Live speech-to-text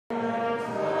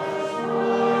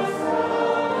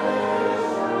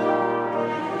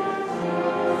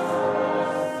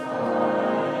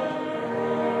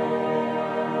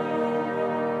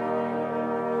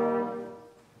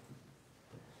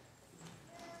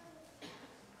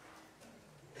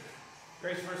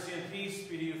Grace, mercy, and peace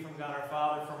be to you from God our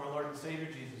Father, from our Lord and Savior,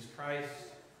 Jesus Christ.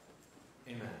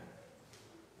 Amen.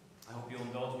 I hope you'll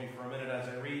indulge me for a minute as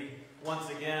I read once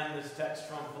again this text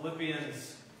from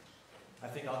Philippians. I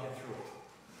think I'll get through it.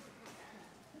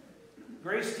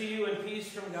 Grace to you and peace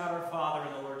from God our Father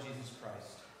and the Lord Jesus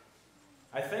Christ.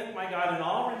 I thank my God in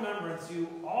all remembrance you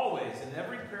always in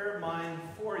every prayer of mine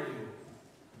for you,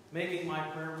 making my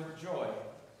prayer with joy,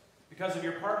 because of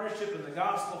your partnership in the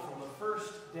gospel from the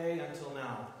first day until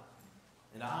now.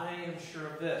 And I am sure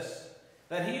of this,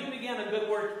 that he who began a good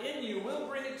work in you will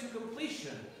bring it to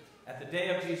completion at the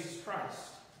day of Jesus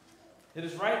Christ. It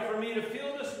is right for me to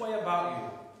feel this way about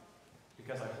you,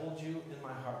 because I hold you in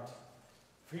my heart.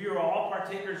 For you are all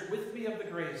partakers with me of the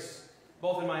grace,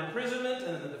 both in my imprisonment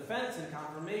and in the defense and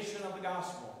confirmation of the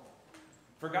gospel.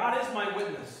 For God is my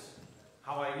witness,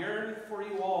 how I yearn for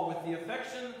you all with the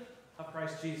affection of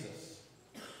Christ Jesus.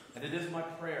 And it is my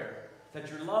prayer that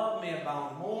your love may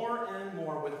abound more and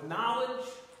more with knowledge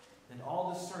and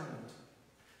all discernment,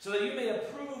 so that you may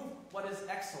approve what is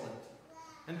excellent,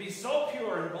 and be so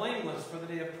pure and blameless for the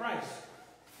day of Christ,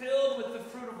 filled with the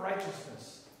fruit of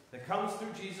righteousness that comes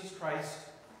through Jesus Christ,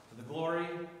 to the glory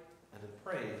and to the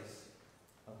praise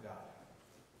of God.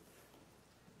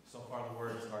 So far the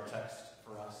words of our text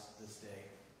for us this day.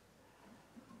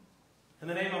 In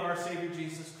the name of our Savior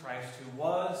Jesus Christ, who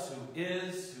was, who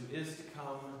is to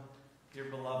come, dear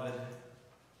beloved,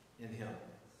 in him.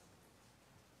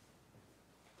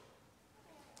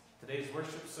 Today's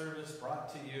worship service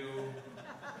brought to you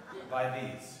by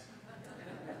these.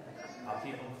 I'll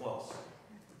keep them close.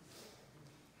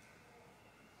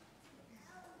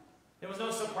 It was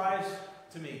no surprise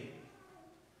to me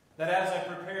that as I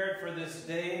prepared for this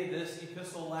day, this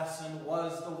epistle lesson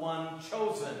was the one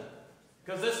chosen,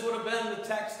 because this would have been the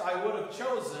text I would have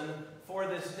chosen for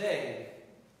this day.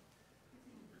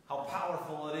 How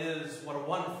powerful it is, what a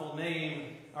wonderful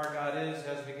name our God is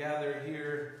as we gather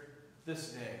here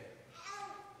this day.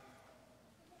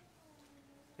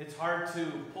 It's hard to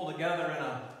pull together in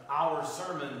an hour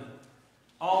sermon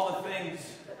all the things.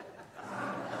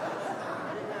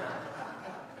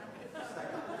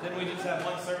 Didn't we just have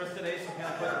one service today, so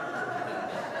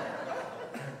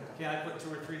can I put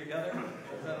two or three together?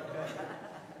 Is that okay?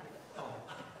 Oh,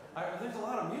 there's a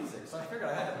lot of music, so I figured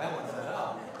I had to balance that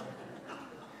out.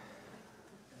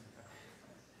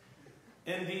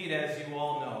 Indeed, as you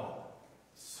all know,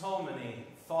 so many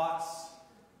thoughts,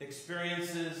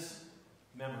 experiences,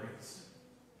 memories.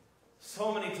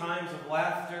 So many times of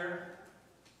laughter,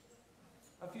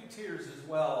 a few tears as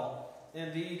well,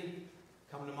 indeed,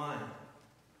 come to mind.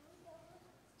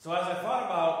 So as I thought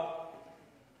about,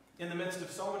 in the midst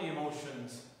of so many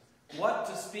emotions, what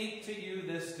to speak to you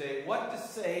this day, what to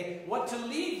say, what to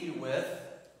leave you with,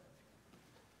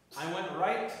 I went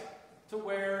right to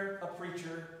where a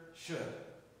preacher should.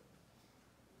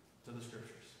 To the Scriptures.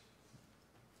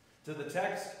 To the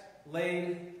text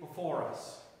laid before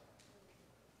us.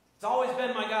 It's always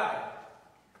been my guide,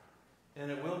 and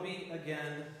it will be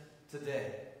again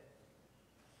today.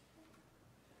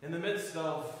 In the midst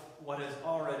of what has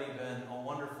already been a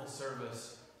wonderful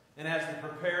service, and as we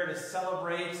prepare to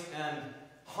celebrate and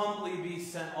humbly be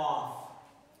sent off,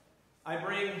 I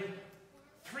bring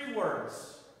three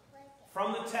words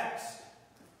from the text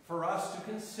for us to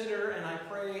consider, and I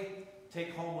pray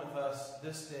take home with us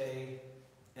this day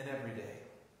and every day.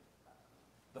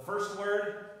 The first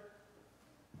word,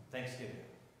 thanksgiving.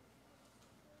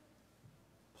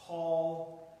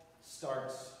 Paul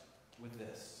starts with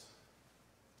this: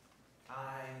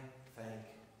 I thank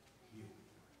you.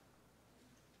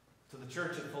 To the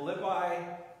church at Philippi,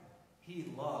 he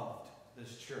loved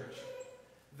this church.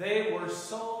 They were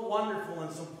so wonderful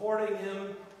in supporting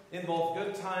him in both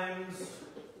good times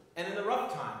and in the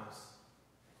rough times.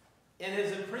 In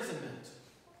his imprisonment,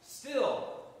 still,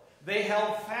 they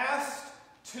held fast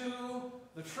to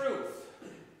the truth.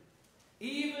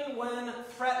 Even when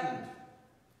threatened,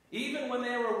 even when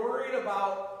they were worried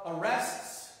about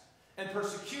arrests and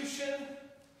persecution,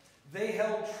 they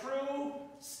held true,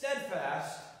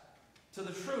 steadfast to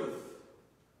the truth.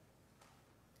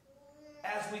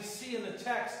 As we see in the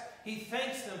text, he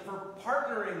thanks them for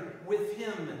partnering with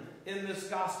him in this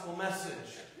gospel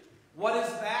message. What is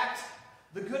that?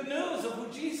 The good news of who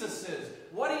Jesus is,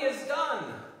 what he has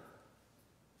done,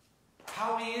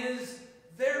 how he is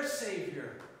their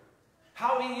Savior,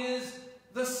 how he is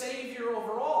the Savior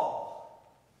over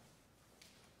all.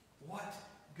 What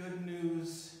good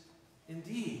news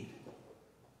indeed.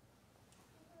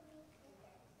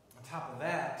 On top of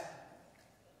that,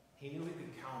 he knew he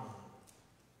could count on them.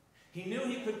 He knew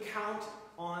he could count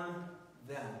on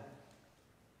them.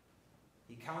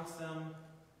 He counts them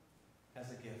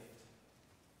as a gift.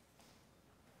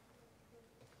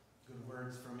 Good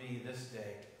words for me this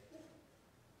day.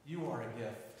 You are a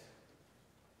gift.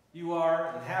 You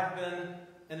are and have been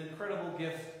an incredible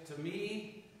gift to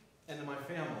me and to my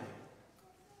family.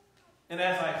 And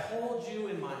as I hold you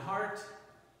in my heart,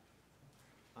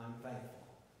 I'm thankful.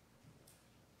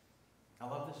 I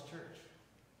love this church.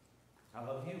 I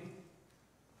love you.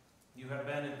 You have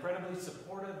been incredibly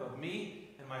supportive of me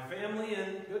and my family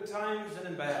in good times and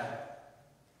in bad.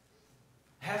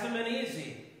 Hasn't been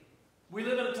easy. We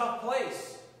live in a tough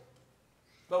place.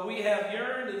 But we have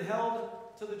yearned and held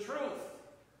to the truth.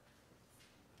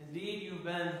 Indeed, you've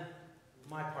been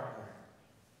my partner.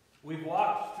 We've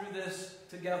walked through this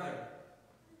together.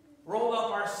 Rolled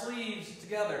up our sleeves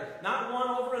together. Not one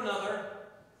over another.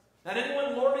 Not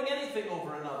anyone lording anything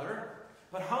over another.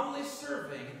 But humbly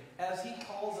serving as he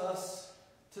calls us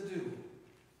to do.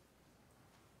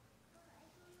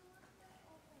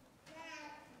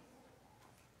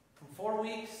 From 4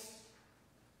 weeks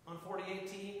on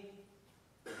 4018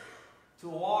 to a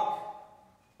walk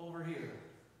over here.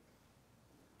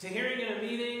 To hearing in a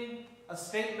meeting a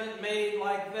statement made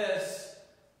like this,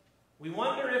 we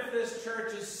wonder if this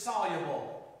church is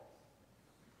soluble.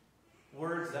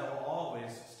 Words that will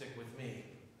always stick with me.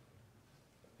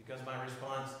 Because my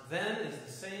response then is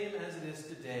the same as it is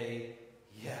today.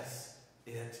 Yes,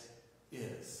 it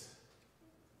is.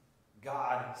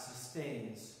 God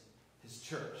sustains his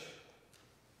church.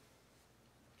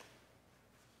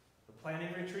 The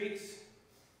planning retreats,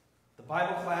 the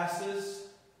Bible classes,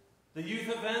 the youth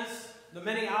events, the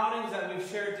many outings that we've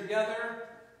shared together,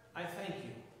 I thank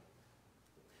you.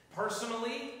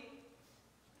 Personally,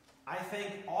 I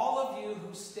thank all of you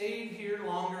who stayed here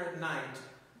longer at night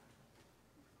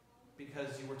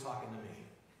because you were talking to me.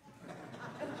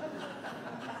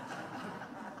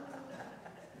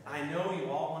 I know you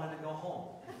all wanted to go home.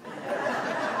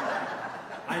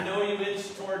 I know you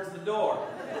inched towards the door.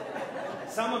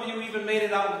 Some of you even made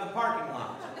it out to the parking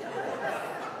lot.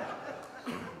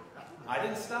 I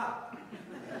didn't stop.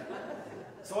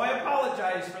 So I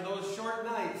apologize for those short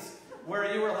nights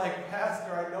where you were like,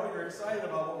 Pastor, I know you're excited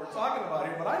about what we're talking about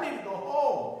here, but I need to go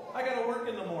home. I got to work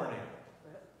in the morning.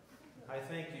 I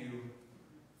thank you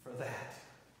for that.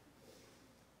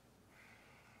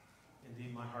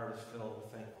 Indeed, my heart is filled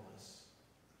with thankfulness.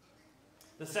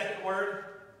 The second word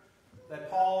that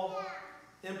Paul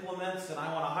implements, and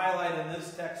I want to highlight in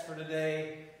this text for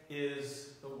today, is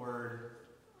the word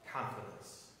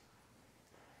confidence.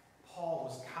 Paul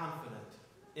was confident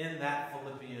in that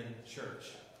Philippian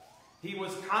church. He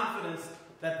was confident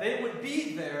that they would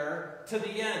be there to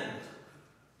the end.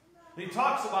 He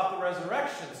talks about the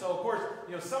resurrection. So, of course,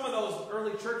 some of those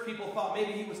early church people thought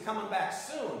maybe he was coming back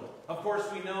soon. Of course,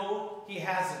 we know he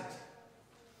hasn't.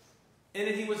 And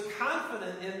he was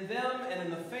confident in them and in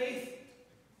the faith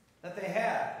that they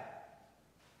had.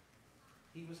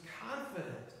 He was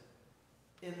confident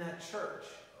in that church.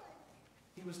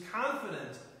 He was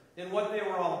confident in what they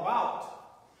were all about.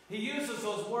 He uses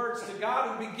those words to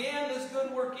God who began this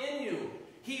good work in you.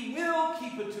 He will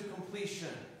keep it to completion.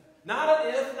 Not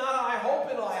an if, not a I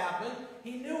hope it'll happen.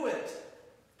 He knew it.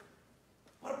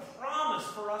 What a promise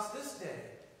for us this day.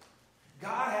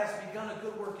 God has begun a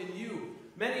good work in you.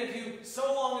 Many of you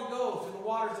so long ago through the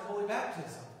waters of holy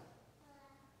baptism.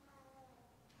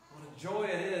 What a joy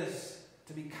it is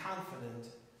to be confident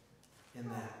in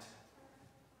that.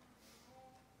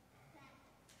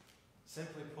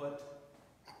 Simply put,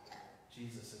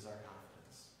 Jesus is our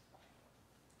confidence.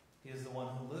 He is the one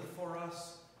who lived for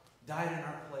us, died in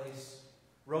our place,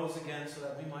 rose again so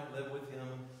that we might live with him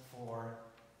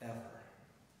forever.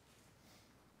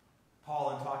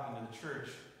 Paul, in talking to the church,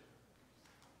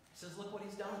 says, look what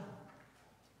he's done.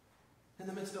 In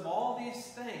the midst of all these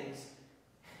things,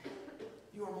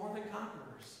 you are more than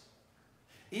conquerors.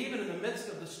 Even in the midst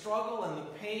of the struggle and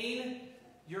the pain,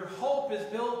 your hope is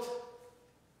built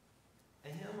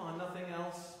in him, on nothing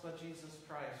else but Jesus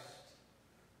Christ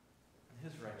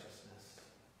and his righteousness.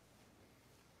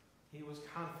 He was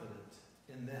confident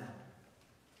in them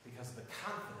because of the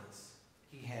confidence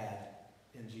he had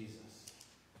in Jesus.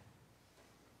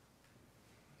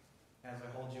 As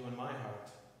I hold you in my heart,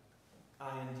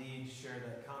 I indeed share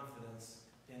that confidence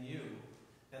in you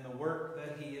and the work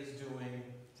that he is doing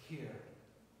here,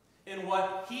 in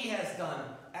what he has done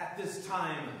at this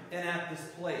time and at this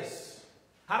place.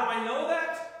 How do I know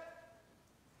that?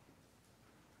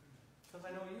 Because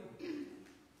I know you.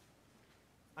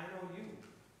 I know you.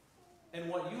 And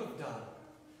what you have done.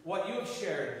 What you have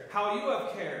shared. How you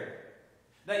have cared.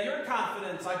 That your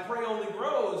confidence, I pray, only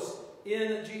grows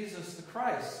in Jesus the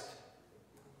Christ.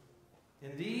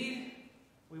 Indeed,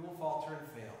 we will falter and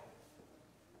fail.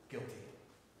 guilty.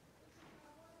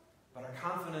 But our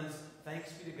confidence,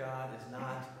 thanks be to God, is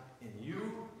not in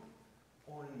you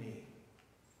or in me.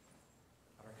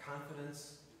 But our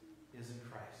confidence is in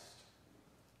Christ.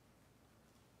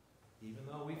 Even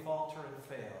though we falter and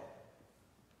fail,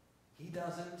 He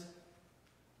doesn't,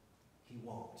 He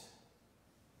won't.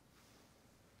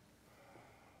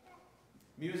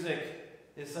 Music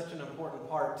is such an important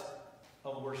part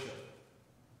of worship.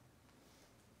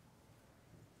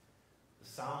 The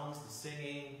sounds, the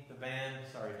singing, the band.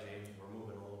 Sorry, James, we're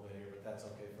moving a little bit here, but that's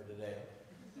okay for today.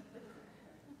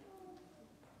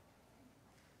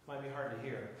 Might be hard to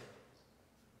hear.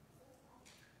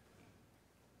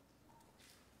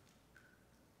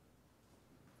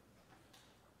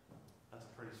 That's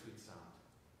a pretty sweet sound.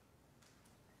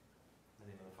 In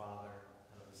the name of the Father,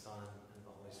 and of the Son, and of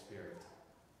the Holy Spirit.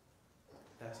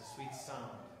 That's a sweet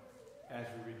sound as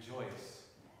we rejoice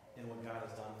in what God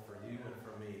has done for you and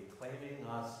for me, claiming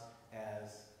us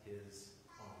as His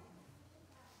own.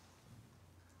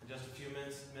 In just a few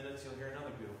minutes you'll hear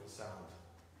another beautiful sound.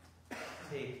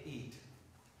 Take, eat.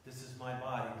 This is my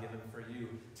body given for you.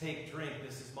 Take, drink.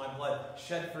 This is my blood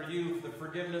shed for you for the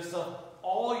forgiveness of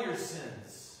all your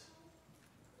sins.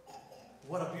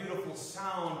 What a beautiful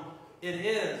sound it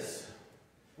is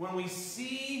when we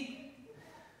see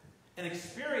and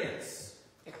experience,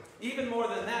 even more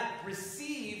than that,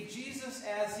 receive Jesus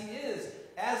as He is,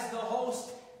 as the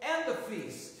host and the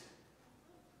feast.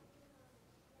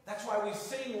 That's why we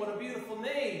sing, what a beautiful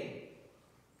name.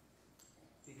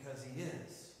 Because He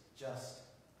is just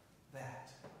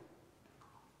that.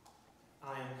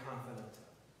 I am confident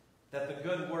that the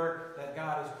good work that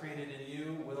God has created in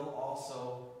you will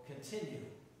also continue.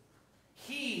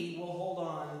 He will hold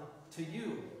on to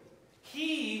you.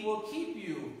 He will keep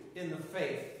you in the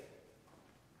faith.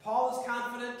 Paul is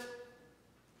confident.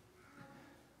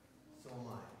 So am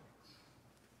I.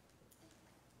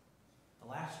 The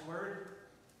last word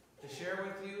to share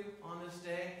with you on this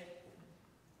day,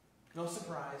 no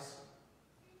surprise,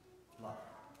 love.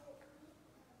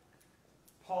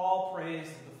 Paul prays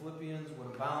that the Philippians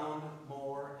would abound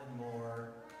more and more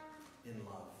in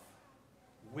love.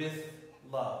 With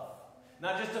love.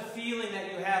 Not just a feeling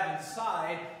that you have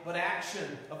inside, but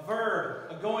action, a verb,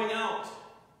 a going out.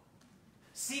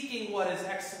 Seeking what is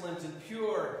excellent and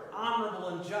pure, honorable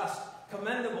and just,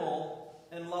 commendable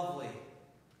and lovely.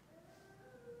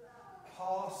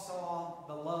 Paul saw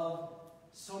the love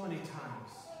so many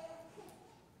times.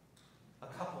 A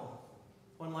couple,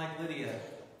 one like Lydia,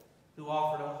 who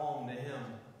offered a home to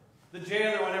him. The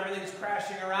jailer, when everything's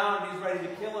crashing around and he's ready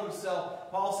to kill himself,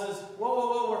 Paul says, whoa,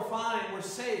 whoa, whoa, we're fine, we're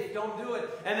safe, don't do it.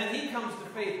 And then he comes to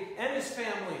faith, and his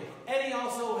family, and he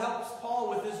also helps Paul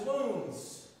with his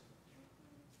wounds.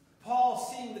 Paul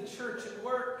seeing the church at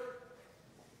work,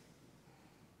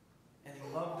 and he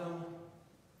loved them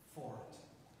for it.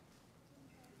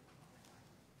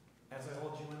 As I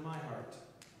hold you in my heart,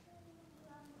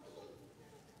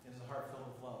 it is a heart filled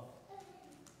with love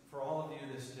for all of you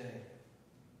this day.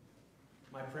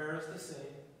 My prayer is the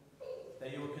same,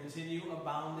 that you will continue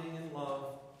abounding in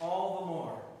love all the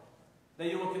more.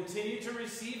 That you will continue to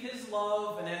receive His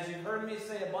love, and as you've heard me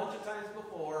say a bunch of times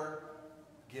before,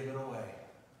 give it away.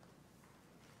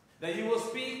 That you will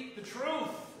speak the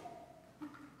truth,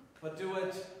 but do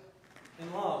it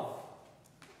in love,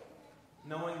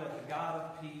 knowing that the God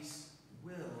of peace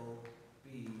will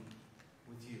be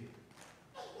with you.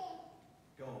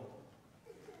 Go.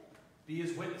 Be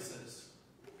His witnesses.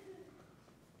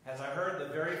 As I heard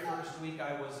the very first week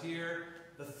I was here,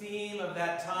 the theme of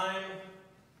that time,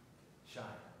 shine.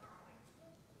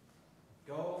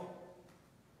 Go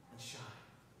and shine.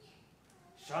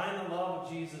 Shine the love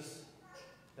of Jesus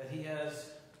that He has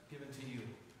given to you.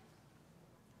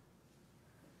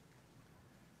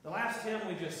 The last hymn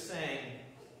we just sang,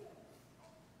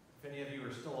 if any of you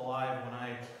are still alive when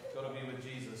I go to be with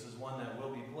Jesus, is one that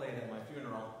will be played at my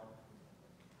funeral.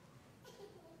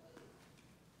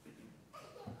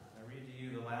 I read to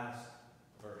you the last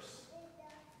verse.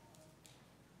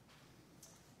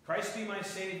 Christ be my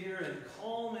Savior, and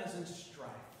calm as in strife.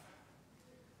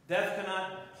 Death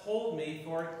cannot hold me,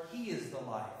 for He is the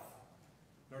life.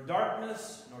 Nor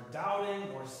darkness, nor doubting,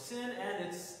 nor sin and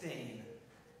its stain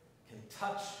can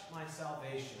touch my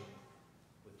salvation.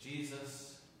 With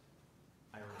Jesus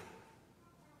I reign.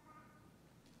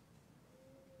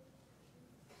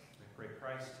 I pray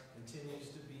Christ continues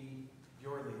to be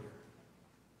your leader,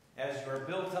 as you are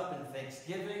built up in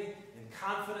thanksgiving, in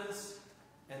confidence,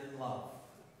 and in love.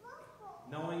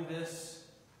 Knowing this,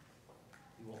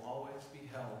 you will always be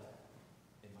held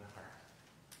in my heart.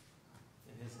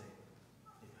 In His name,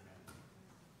 amen.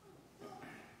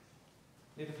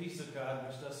 May the peace of God,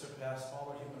 which does surpass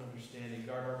all our human understanding,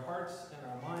 guard our hearts and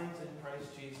our minds in Christ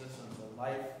Jesus unto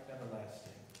life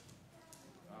everlasting.